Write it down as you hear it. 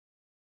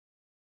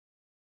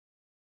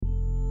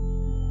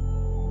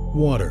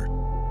Water,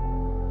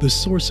 the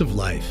source of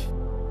life.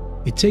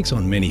 It takes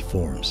on many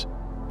forms,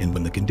 and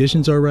when the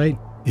conditions are right,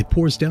 it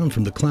pours down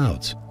from the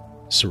clouds,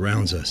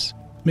 surrounds us,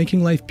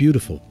 making life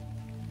beautiful,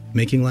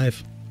 making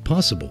life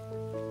possible.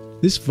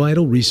 This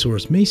vital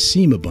resource may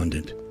seem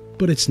abundant,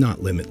 but it's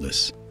not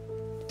limitless.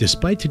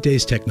 Despite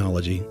today's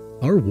technology,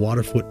 our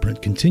water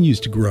footprint continues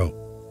to grow.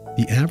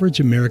 The average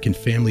American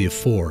family of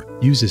 4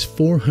 uses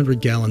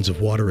 400 gallons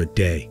of water a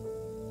day.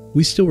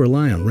 We still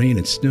rely on rain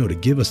and snow to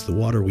give us the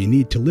water we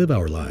need to live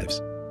our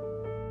lives.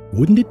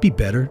 Wouldn't it be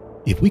better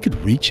if we could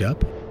reach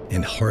up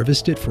and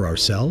harvest it for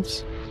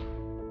ourselves?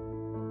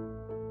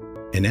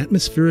 An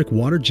atmospheric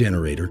water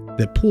generator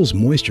that pulls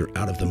moisture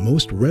out of the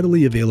most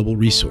readily available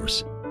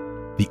resource,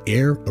 the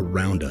air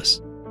around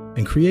us,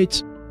 and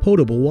creates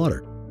potable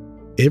water.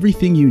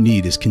 Everything you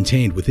need is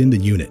contained within the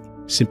unit.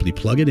 Simply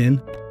plug it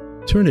in,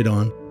 turn it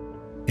on,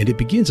 and it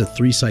begins a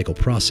 3-cycle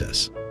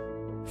process.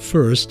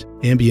 First,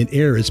 ambient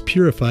air is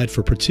purified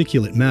for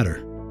particulate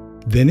matter.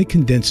 Then it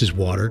condenses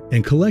water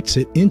and collects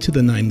it into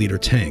the 9-liter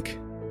tank.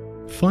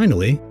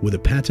 Finally, with a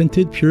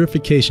patented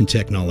purification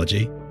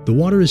technology, the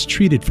water is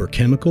treated for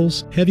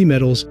chemicals, heavy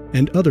metals,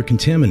 and other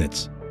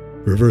contaminants.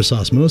 Reverse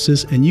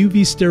osmosis and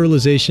UV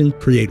sterilization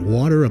create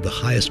water of the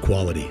highest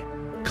quality.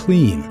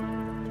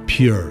 Clean,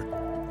 pure,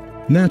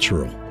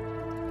 natural.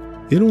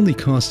 It only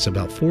costs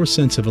about 4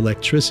 cents of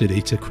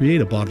electricity to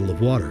create a bottle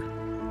of water,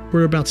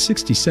 or about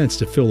 60 cents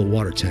to fill a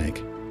water tank.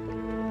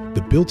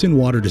 The built-in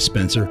water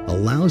dispenser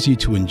allows you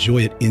to enjoy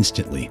it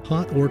instantly,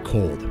 hot or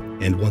cold,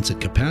 and once at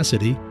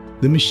capacity,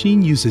 the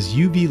machine uses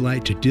UV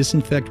light to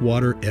disinfect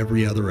water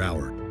every other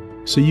hour,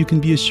 so you can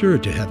be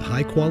assured to have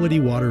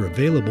high-quality water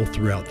available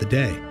throughout the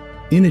day.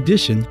 In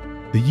addition,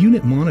 the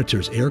unit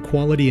monitors air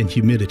quality and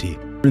humidity.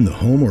 In the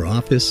home or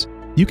office,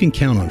 you can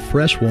count on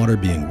fresh water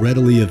being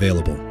readily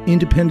available,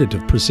 independent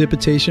of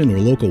precipitation or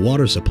local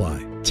water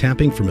supply,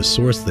 tapping from a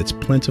source that's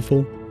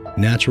plentiful,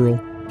 natural,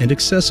 and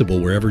accessible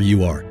wherever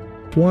you are.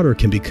 Water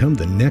can become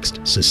the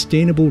next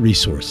sustainable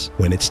resource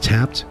when it's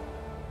tapped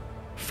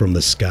from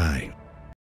the sky.